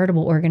these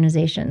charitable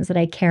organizations that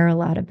I care a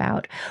lot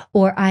about,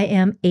 or I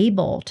am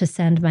able to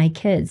send my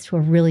kids to a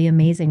really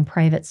amazing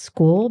private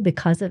school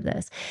because of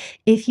this.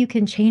 If you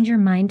can change your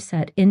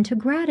mindset into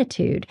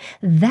gratitude,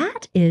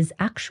 that is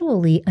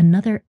actually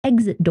another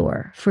exit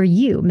door for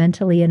you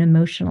mentally and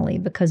emotionally,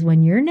 because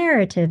when your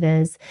narrative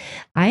is,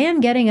 I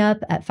am getting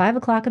up at 5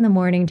 o'clock in the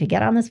morning to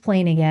get on this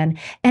plane again,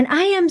 and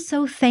I am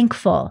so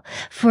thankful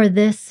for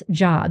this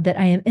job that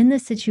I am in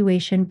this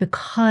situation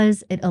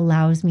because it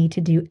allows me to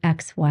do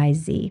X, Y,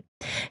 Z.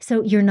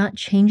 So you're not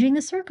changing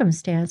the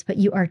circumstance, but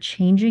you are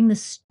changing the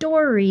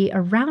story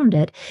around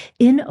it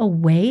in a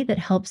way that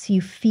helps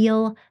you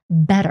feel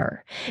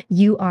better.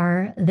 You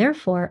are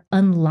therefore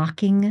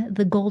unlocking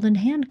the golden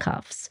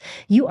handcuffs.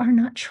 You are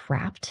not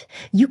trapped.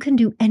 You can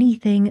do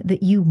anything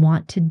that you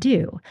want to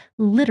do.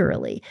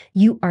 Literally,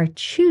 you are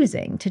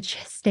choosing to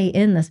stay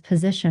in this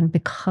position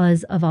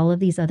because of all of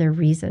these other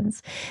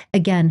reasons.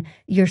 Again,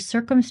 your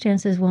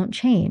circumstances won't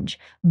change,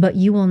 but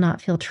you will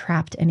not feel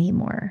trapped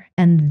anymore.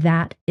 And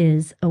that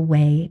is a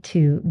way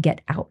to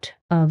get out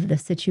of the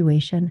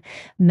situation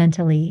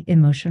mentally,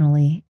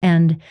 emotionally,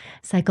 and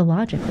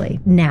psychologically.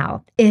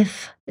 Now,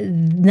 if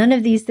none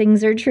of these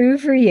things are true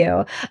for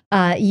you,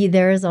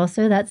 there is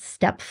also that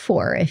step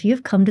 4. If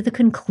you've come to the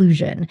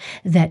conclusion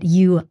that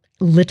you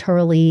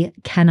literally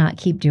cannot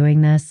keep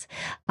doing this,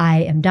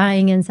 I am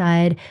dying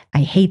inside, I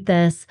hate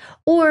this,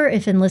 or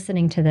if in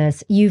listening to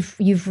this,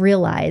 you've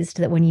realized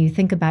that when you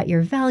think about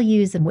your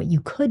values and what you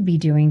could be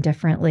doing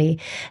differently,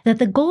 that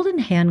the golden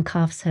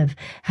handcuffs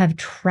have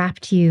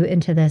trapped you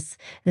into this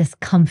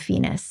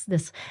comfiness,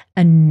 this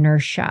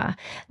inertia.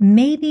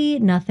 Maybe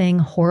nothing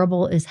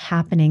horrible is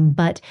happening,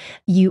 but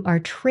you are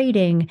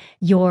trading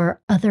your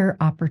other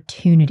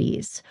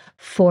opportunities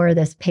for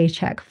this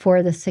paycheck,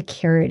 for the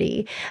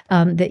security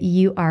that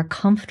you are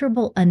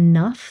comfortable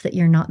enough that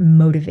you're not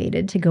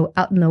motivated to go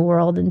out in the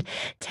world and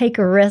take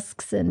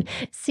risks and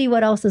see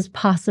what else is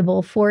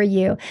possible for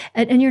you.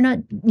 And you're not,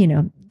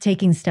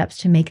 taking steps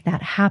to make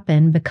that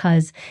happen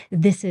because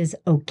this is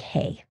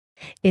okay.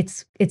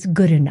 It's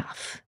good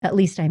enough. At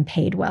least I'm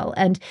paid well.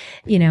 And,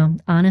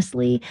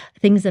 honestly,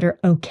 things that are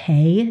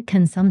okay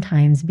can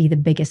sometimes be the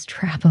biggest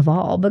trap of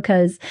all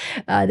because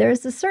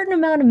there's a certain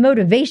amount of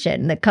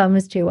motivation that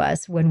comes to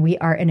us when we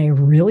are in a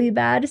really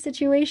bad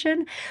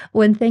situation.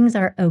 When things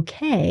are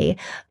okay,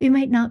 we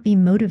might not be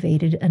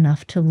motivated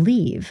enough to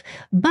leave,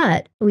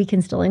 but we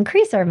can still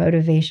increase our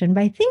motivation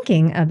by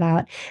thinking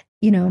about,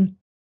 you know,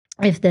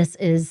 if this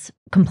is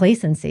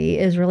complacency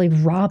is really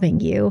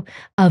robbing you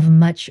of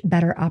much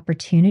better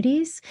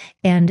opportunities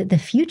and the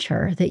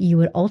future that you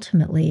would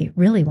ultimately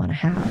really want to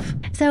have.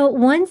 So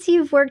once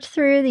you've worked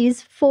through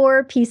these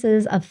four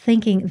pieces of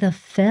thinking, the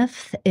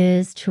fifth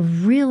is to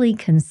really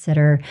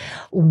consider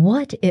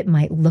what it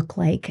might look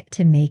like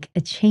to make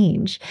a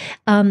change.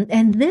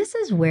 And this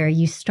is where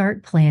you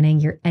start planning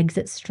your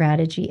exit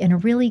strategy in a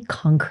really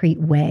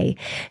concrete way.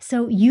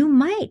 So you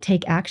might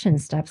take action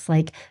steps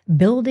like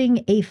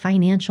building a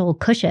financial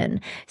cushion,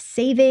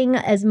 saving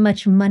as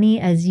much money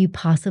as you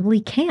possibly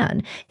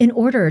can in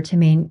order to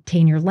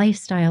maintain your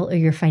lifestyle or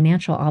your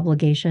financial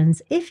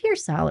obligations if your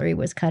salary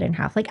was cut in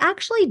half. Like,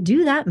 actually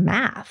do that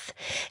math.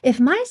 If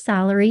my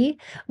salary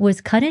was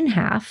cut in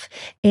half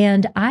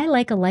and I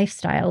like a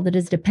lifestyle that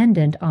is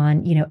dependent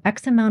on,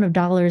 X amount of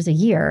dollars a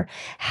year,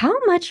 how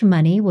much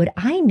money would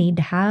I need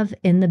to have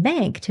in the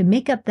bank to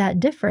make up that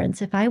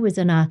difference if I was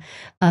in a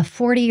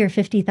 $40,000 or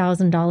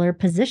 $50,000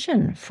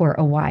 position for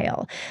a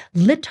while?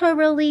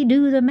 Literally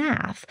do the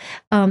math.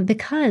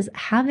 Because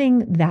having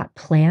that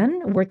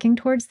plan, working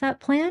towards that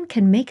plan,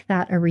 can make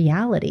that a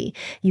reality.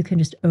 You can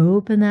just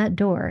open that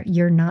door.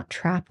 You're not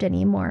trapped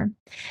anymore.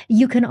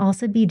 You can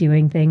also be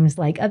doing things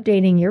like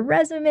updating your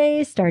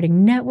resume,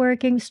 starting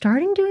networking,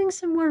 starting doing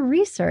some more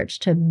research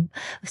to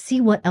see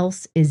what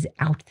else is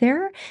out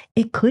there.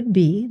 It could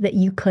be that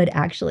you could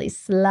actually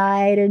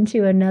slide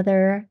into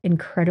another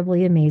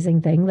incredibly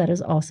amazing thing that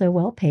is also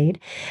well paid.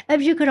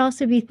 And you could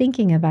also be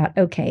thinking about,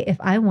 okay, if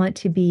I want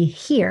to be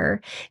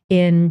here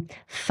in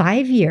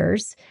 5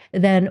 years,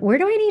 then where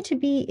do I need to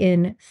be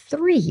in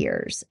 3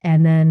 years?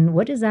 And then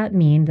what does that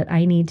mean that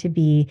I need to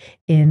be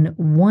in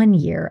 1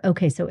 year?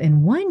 Okay, so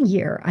in 1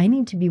 year, I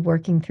need to be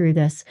working through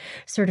this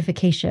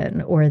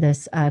certification or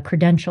this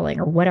credentialing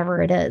or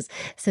whatever it is,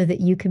 so that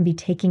you can be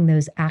taking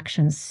those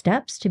action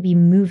steps to be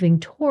moving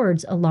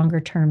towards a longer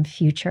term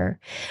future.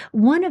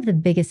 One of the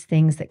biggest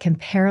things that can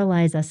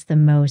paralyze us the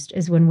most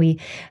is when we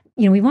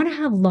want to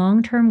have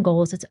long-term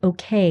goals. It's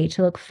okay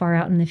to look far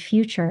out in the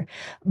future,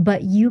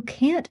 but you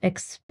can't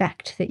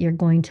expect that you're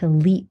going to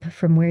leap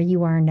from where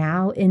you are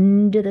now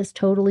into this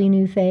totally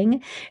new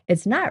thing.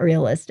 It's not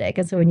realistic.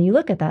 And so when you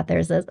look at that,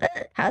 there's this,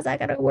 how's that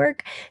going to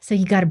work? So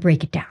you got to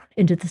break it down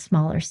into the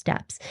smaller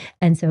steps.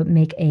 And so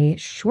make a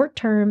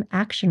short-term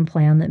action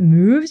plan that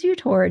moves you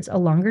towards a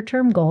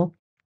longer-term goal.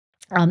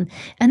 And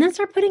then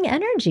start putting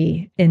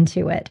energy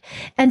into it.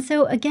 And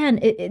so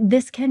again,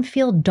 this can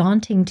feel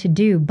daunting to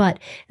do, but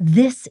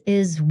this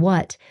is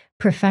what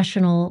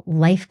professional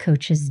life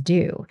coaches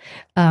do.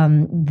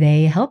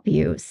 They help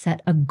you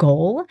set a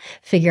goal,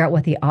 figure out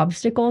what the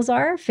obstacles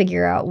are,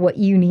 figure out what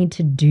you need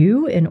to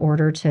do in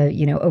order to,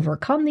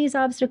 overcome these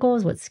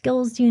obstacles. What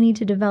skills do you need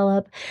to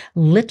develop?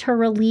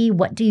 Literally,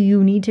 what do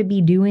you need to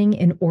be doing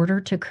in order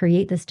to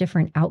create this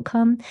different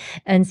outcome?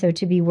 And so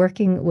to be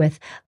working with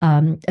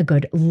a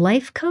good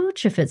life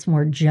coach, if it's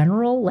more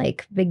general,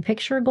 like big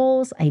picture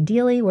goals,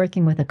 ideally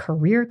working with a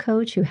career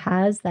coach who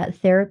has that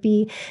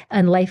therapy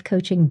and life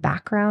coaching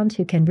background,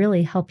 who can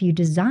really help you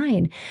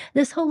design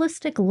this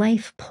holistic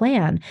life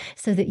plan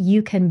so that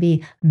you can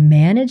be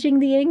managing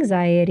the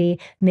anxiety,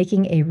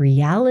 making a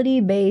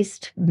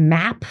reality-based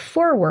map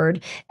forward,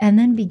 and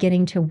then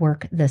beginning to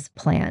work this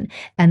plan.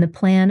 And the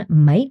plan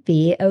might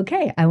be,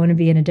 okay, I want to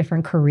be in a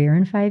different career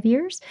in 5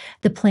 years.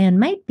 The plan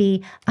might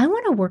be, I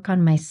want to work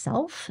on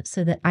myself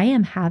so that I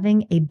am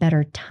having a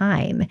better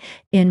time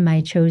in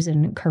my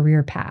chosen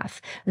career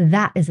path.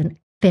 That is an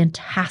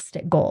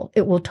fantastic goal.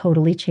 It will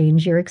totally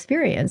change your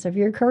experience of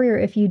your career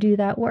if you do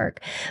that work.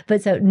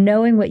 But so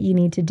knowing what you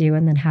need to do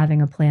and then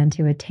having a plan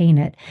to attain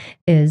it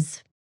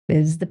is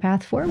the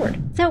path forward.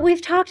 So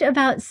we've talked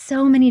about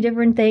so many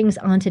different things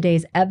on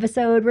today's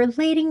episode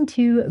relating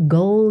to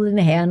golden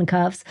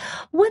handcuffs,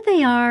 what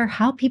they are,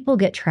 how people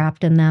get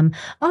trapped in them,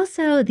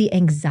 also the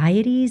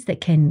anxieties that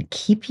can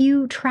keep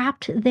you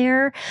trapped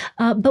there.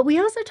 But we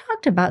also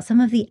talked about some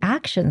of the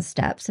action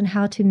steps and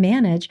how to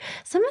manage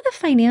some of the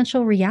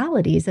financial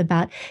realities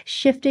about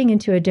shifting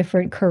into a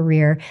different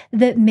career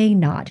that may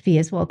not be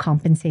as well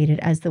compensated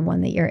as the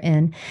one that you're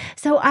in.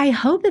 So I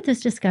hope that this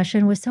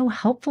discussion was so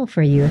helpful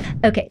for you.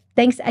 Okay,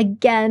 thanks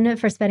again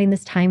for spending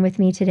this time with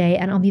me today,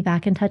 and I'll be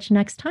back in touch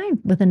next time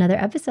with another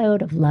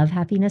episode of Love,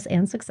 Happiness,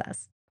 and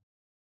Success.